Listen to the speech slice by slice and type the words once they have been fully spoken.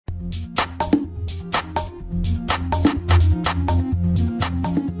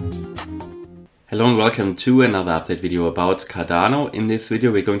Hello and welcome to another update video about Cardano. In this video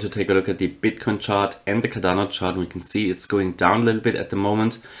we're going to take a look at the Bitcoin chart and the Cardano chart. We can see it's going down a little bit at the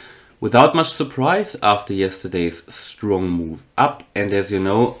moment without much surprise after yesterday's strong move up, and as you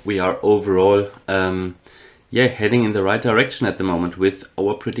know we are overall heading in the right direction at the moment with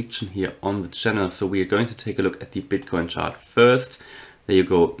our prediction here on the channel. So we are going to take a look at the Bitcoin chart first. There you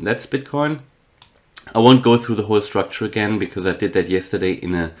go, that's Bitcoin. I won't go through the whole structure again because I did that yesterday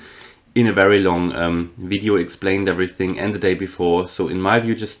in a very long video, explained everything, and the day before. So in my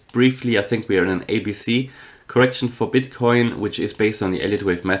view, just briefly, I think we are in an ABC correction for Bitcoin, which is based on the Elliott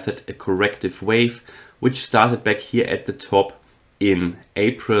Wave method, a corrective wave, which started back here at the top in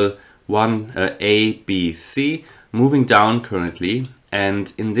April 1, ABC, moving down currently.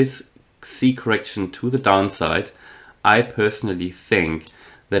 And in this C correction to the downside, I personally think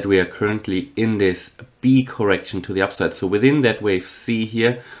that we are currently in this B correction to the upside. So within that wave C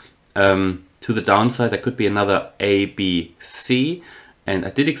here, to the downside, there could be another A, B, C, and I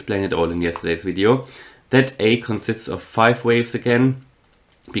did explain it all in yesterday's video. That A consists of 5 waves again,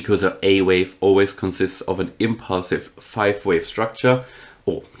 because an A wave always consists of an impulsive 5-wave structure,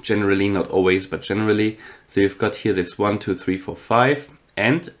 or generally, not always, but generally. So you've got here this 1, 2, 3, 4, 5,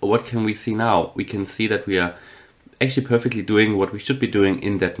 and what can we see now? We can see that we are actually perfectly doing what we should be doing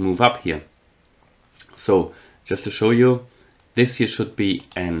in that move up here. So just to show you, this here should be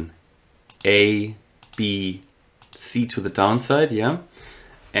an A, B, C to the downside, yeah?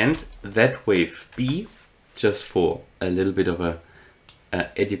 And that wave B, just for a little bit of a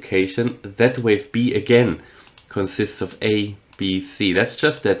education, that wave B again consists of A, B, C. That's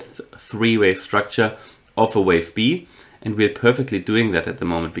just that 3-wave structure of a wave B, and we're perfectly doing that at the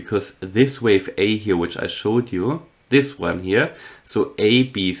moment because this wave A here, which I showed you, this one here, so A,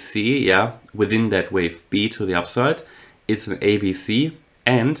 B, C, yeah, within that wave B to the upside, it's an ABC,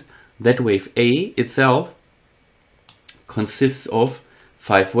 and that wave A itself consists of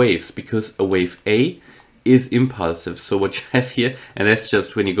 5 waves because a wave A is impulsive. So what you have here, and that's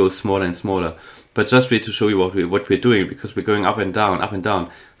just when you go smaller and smaller, but just really to show you what we're doing, because we're going up and down, up and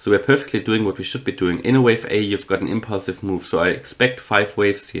down. So we're perfectly doing what we should be doing. In a wave A, you've got an impulsive move. So I expect 5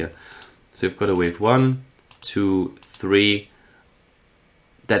 waves here. So you've got a wave 1, 2, 3.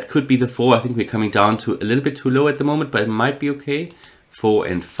 That could be the 4. I think we're coming down to a little bit too low at the moment, but it might be okay. 4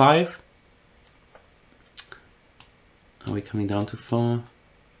 and 5. Are we coming down too far?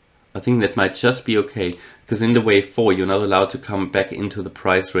 I think that might just be okay, because in the wave 4 you're not allowed to come back into the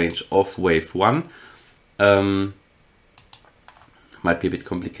price range of wave 1. Might be a bit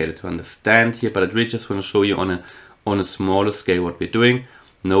complicated to understand here, but I really just want to show you on a smaller scale what we're doing.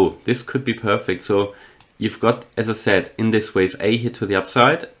 No, this could be perfect. So you've got, as I said, in this wave A here to the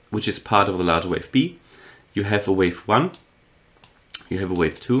upside, which is part of the larger wave B, you have a wave 1, you have a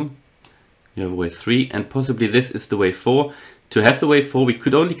wave 2, you have a wave 3, and possibly this is the wave 4. To have the wave 4, we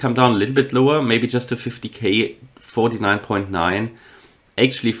could only come down a little bit lower, maybe just to 50k, 49.9.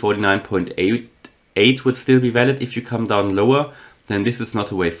 Actually 49.8 would still be valid. If you come down lower, then this is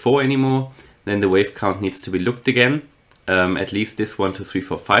not a wave 4 anymore. Then the wave count needs to be looked again. At least this 1, 2, 3,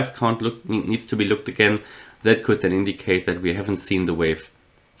 4, 5 count needs to be looked again. That could then indicate that we haven't seen the wave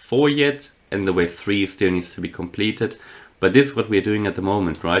 4 yet, and the wave 3 still needs to be completed. But this is what we're doing at the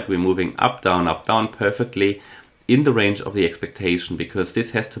moment, right? We're moving up, down, perfectly in the range of the expectation, because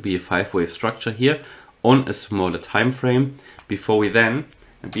this has to be a 5-wave structure here on a smaller time frame before we then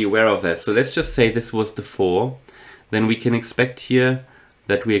be aware of that. So let's just say this was the 4. Then we can expect here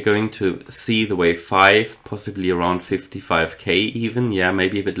that we are going to see the wave 5, possibly around 55k even, yeah,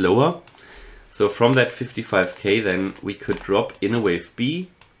 maybe a bit lower. So from that 55k, then we could drop in a wave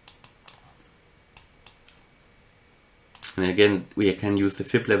B. And again, we can use the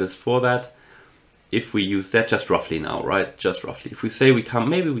fib levels for that. If we use that just roughly now, right? Just roughly. If we say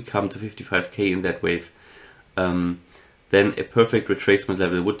maybe we come to 55k in that wave, then a perfect retracement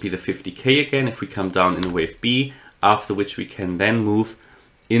level would be the 50k again. If we come down in a wave B, after which we can then move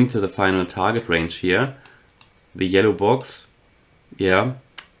into the final target range here, the yellow box, yeah.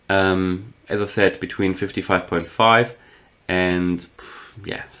 As I said, between 55.5 and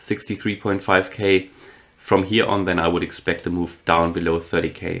 63.5k. From here on, then I would expect a move down below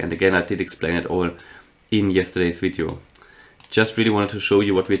 30k. And again, I did explain it all in yesterday's video. Just really wanted to show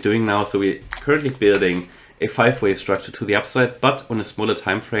you what we're doing now. So we're currently building a 5-wave structure to the upside, but on a smaller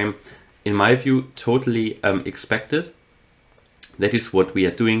time frame. In my view, totally expected. That is what we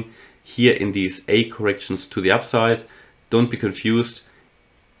are doing here in these A corrections to the upside. Don't be confused.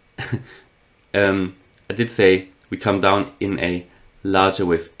 I did say we come down in a larger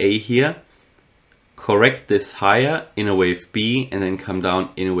wave A here, correct this higher in a wave B, and then come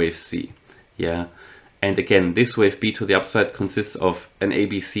down in a wave C. Yeah, and again, this wave B to the upside consists of an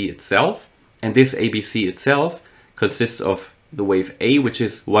ABC itself, and this ABC itself consists of the wave A, which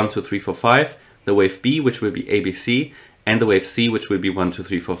is 1, 2, 3, 4, 5, the wave B, which will be ABC, and the wave C, which will be 1, 2,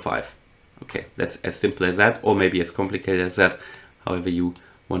 3, 4, 5. Okay, that's as simple as that, or maybe as complicated as that, however you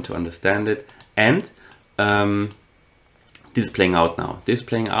want to understand it. And this is playing out now. This is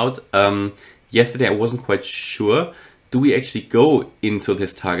playing out. Yesterday I wasn't quite sure. Do we actually go into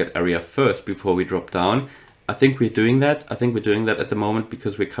this target area first before we drop down? I think we're doing that. I think we're doing that at the moment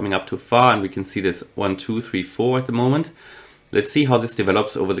because we're coming up too far, and we can see this 1, 2, 3, 4 at the moment. Let's see how this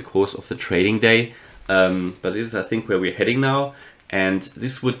develops over the course of the trading day. But this is, I think, where we're heading now. And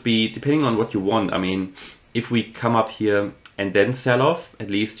this would be, depending on what you want. I mean, if we come up here and then sell off,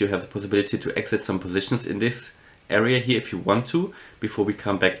 at least you have the possibility to exit some positions in this area here if you want to, before we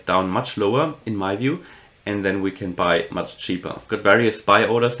come back down much lower, in my view. And then we can buy much cheaper. I've got various buy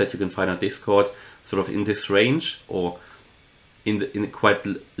orders that you can find on Discord, sort of in this range, or in quite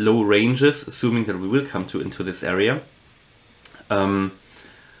low ranges, assuming that we will come into this area.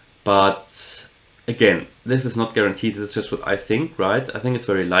 But again, this is not guaranteed. This is just what I think, right? I think it's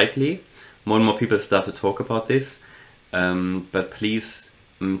very likely. More and more people start to talk about this. But please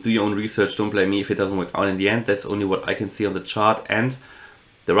do your own research. Don't blame me if it doesn't work out in the end. That's only what I can see on the chart. And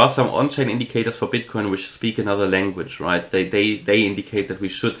there are some on-chain indicators for Bitcoin which speak another language, right? They indicate that we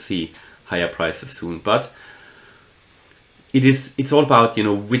should see higher prices soon. But it's all about, you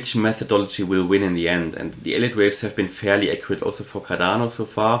know, which methodology will win in the end. And the Elliott Waves have been fairly accurate also for Cardano so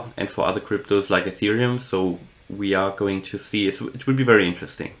far, and for other cryptos like Ethereum. So we are going to see, it will be very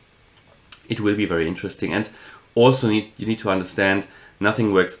interesting. It will be very interesting. And also you need to understand,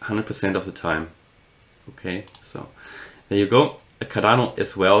 nothing works 100% of the time. Okay, so there you go. Cardano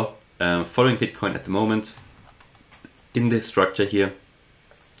as well, following Bitcoin at the moment in this structure here.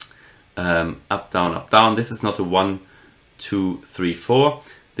 Up, down, up, down. This is not a 1, 2, 3, 4.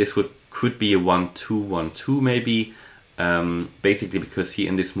 This could be a 1, 2, 1, 2 maybe. Basically because here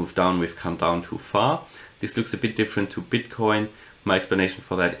in this move down we've come down too far. This looks a bit different to Bitcoin. My explanation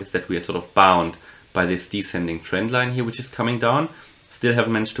for that is that we are sort of bound by this descending trend line here, which is coming down. Still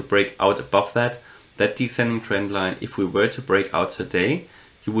haven't managed to break out above that. That descending trend line, if we were to break out today,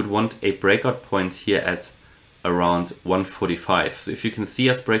 you would want a breakout point here at around 145. So if you can see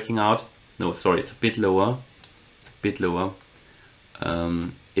us breaking out, no, sorry, it's a bit lower. It's a bit lower.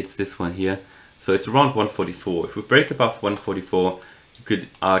 It's this one here. So it's around 144. If we break above 144, you could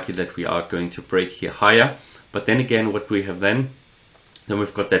argue that we are going to break here higher. But then again, what we have then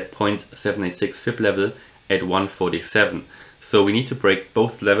we've got that 0.786 fib level at 147. So we need to break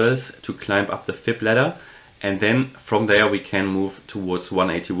both levels to climb up the fib ladder, and then from there we can move towards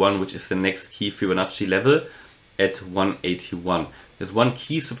 181, which is the next key Fibonacci level at 181. There's one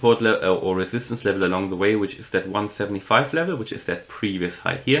key support level or resistance level along the way, which is that 175 level, which is that previous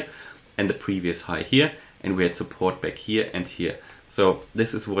high here and the previous high here, and we had support back here and here. So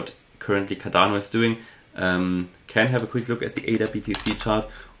this is what currently Cardano is doing. Can have a quick look at the ADA BTC chart.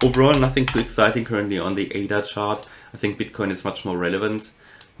 Overall, nothing too exciting currently on the ADA chart. I think Bitcoin is much more relevant,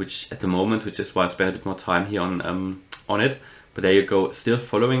 which at the moment, which is why I spent a bit more time here on it. But there you go, still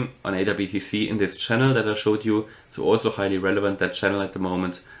following on ADA BTC in this channel that I showed you. So also highly relevant, that channel at the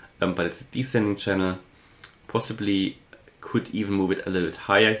moment. But it's a descending channel. Possibly could even move it a little bit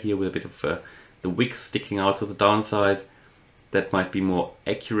higher here with a bit of the wicks sticking out to the downside. That might be more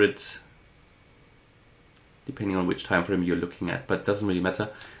accurate, depending on which time frame you're looking at, but it doesn't really matter.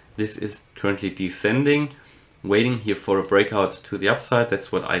 This is currently descending, waiting here for a breakout to the upside.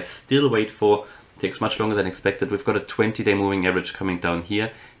 That's what I still wait for. It takes much longer than expected. We've got a 20-day moving average coming down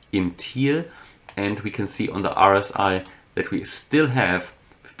here in teal, and we can see on the RSI that we still have,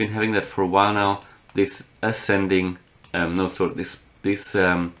 we've been having that for a while now, this ascending, this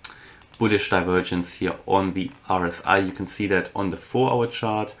bullish divergence here on the RSI. You can see that on the 4-hour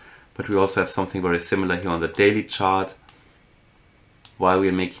chart. But we also have something very similar here on the daily chart. While we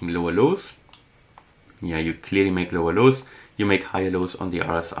are making lower lows, yeah, you clearly make lower lows, you make higher lows on the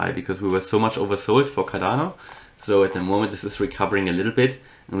RSI because we were so much oversold for Cardano. So at the moment this is recovering a little bit,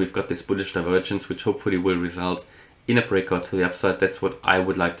 and we've got this bullish divergence which hopefully will result in a breakout to the upside. That's what I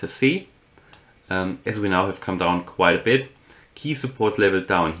would like to see, as we now have come down quite a bit. Key support level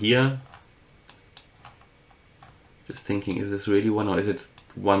down here. Just thinking, is this really one, or is it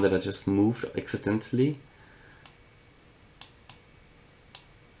one that I just moved accidentally?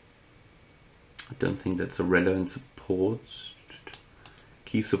 I don't think that's a relevant support.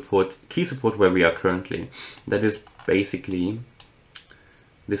 Key support where we are currently. That is basically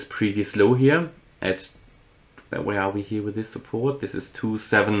this previous low here at, where are we here with this support? This is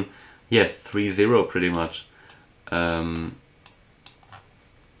yeah, 3-0 pretty much. So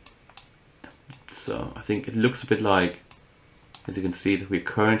I think it looks a bit like, as you can see, that we're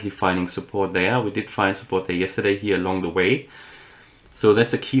currently finding support there. We did find support there yesterday here along the way. So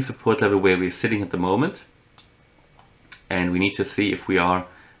that's a key support level where we're sitting at the moment. And we need to see if we are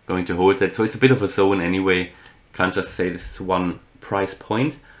going to hold that. So it's a bit of a zone anyway. Can't just say this is one price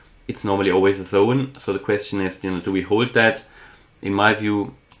point. It's normally always a zone. So the question is, do we hold that? In my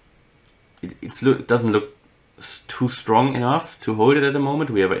view, it doesn't look too strong enough to hold it at the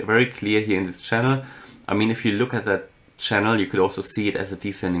moment. We are very clear here in this channel. I mean, if you look at that channel, you could also see it as a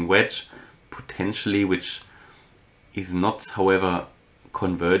descending wedge, potentially, which is not, however,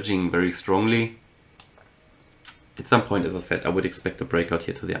 converging very strongly. At some point, as I said, I would expect a breakout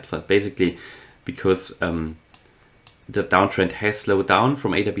here to the upside, basically because the downtrend has slowed down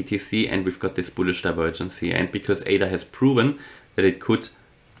from ADA BTC and we've got this bullish divergence here, and because ADA has proven that it could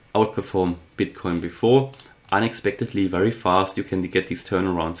outperform Bitcoin before, unexpectedly very fast, you can get these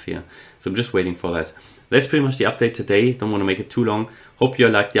turnarounds here. So I'm just waiting for that. That's pretty much the update today. Don't want to make it too long. Hope you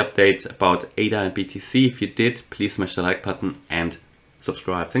liked the update about ADA and BTC. If you did, please smash the like button and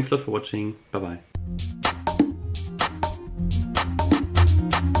subscribe. Thanks a lot for watching. Bye bye.